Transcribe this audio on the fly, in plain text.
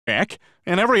spec,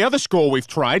 and every other school we've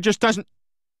tried just doesn't...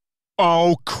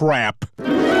 Oh, crap.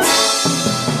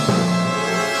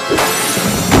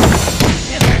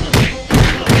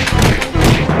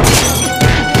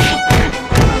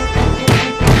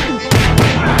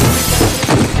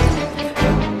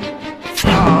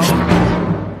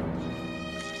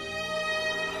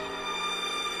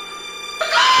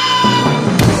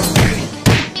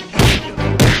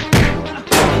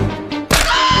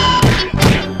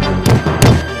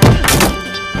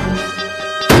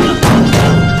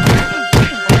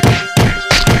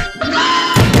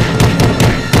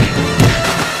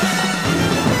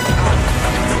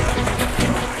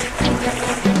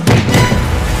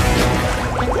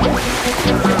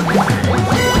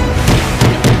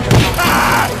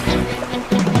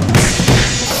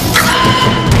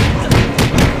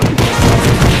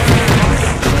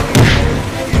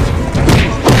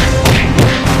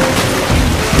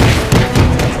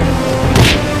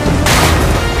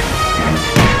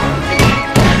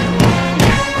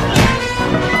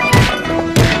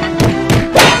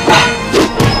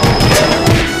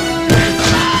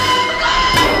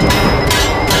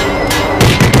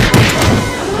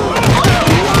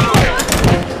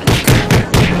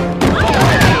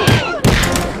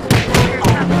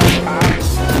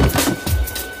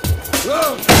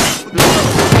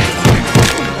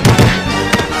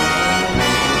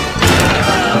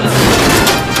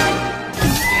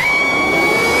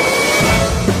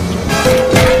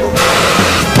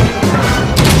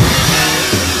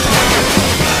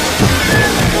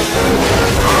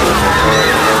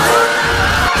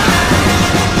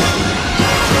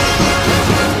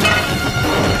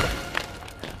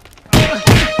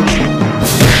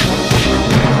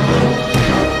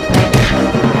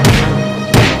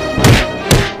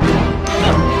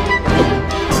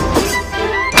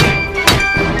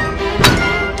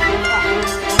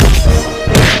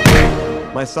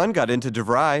 My son got into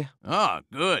DeVry. Oh,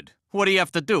 good. What do you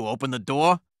have to do, open the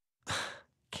door?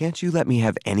 Can't you let me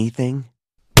have anything?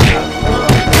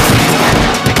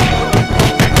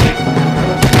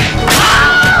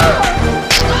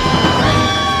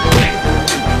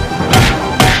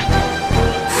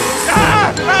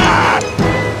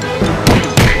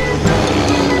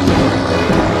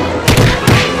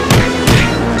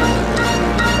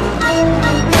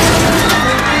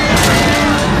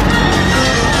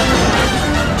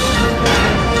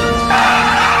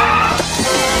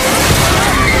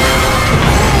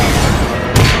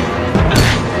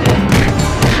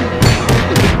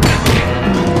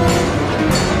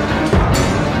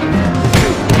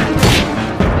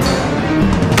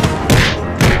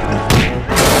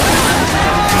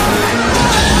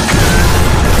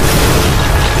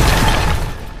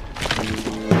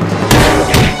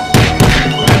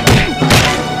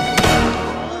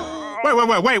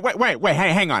 Wait,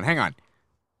 hey, hang on.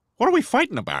 What are we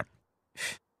fighting about?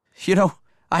 You know,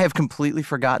 I have completely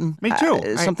forgotten. Me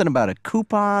too. Something about a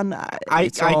coupon. I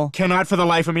cannot for the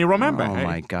life of me remember. Oh,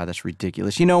 my God, that's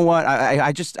ridiculous. You know what?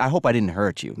 I hope I didn't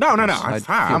hurt you. No.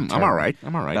 I'm all right.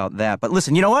 About that. But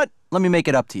listen, you know what? Let me make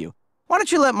it up to you. Why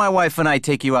don't you let my wife and I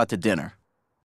take you out to dinner?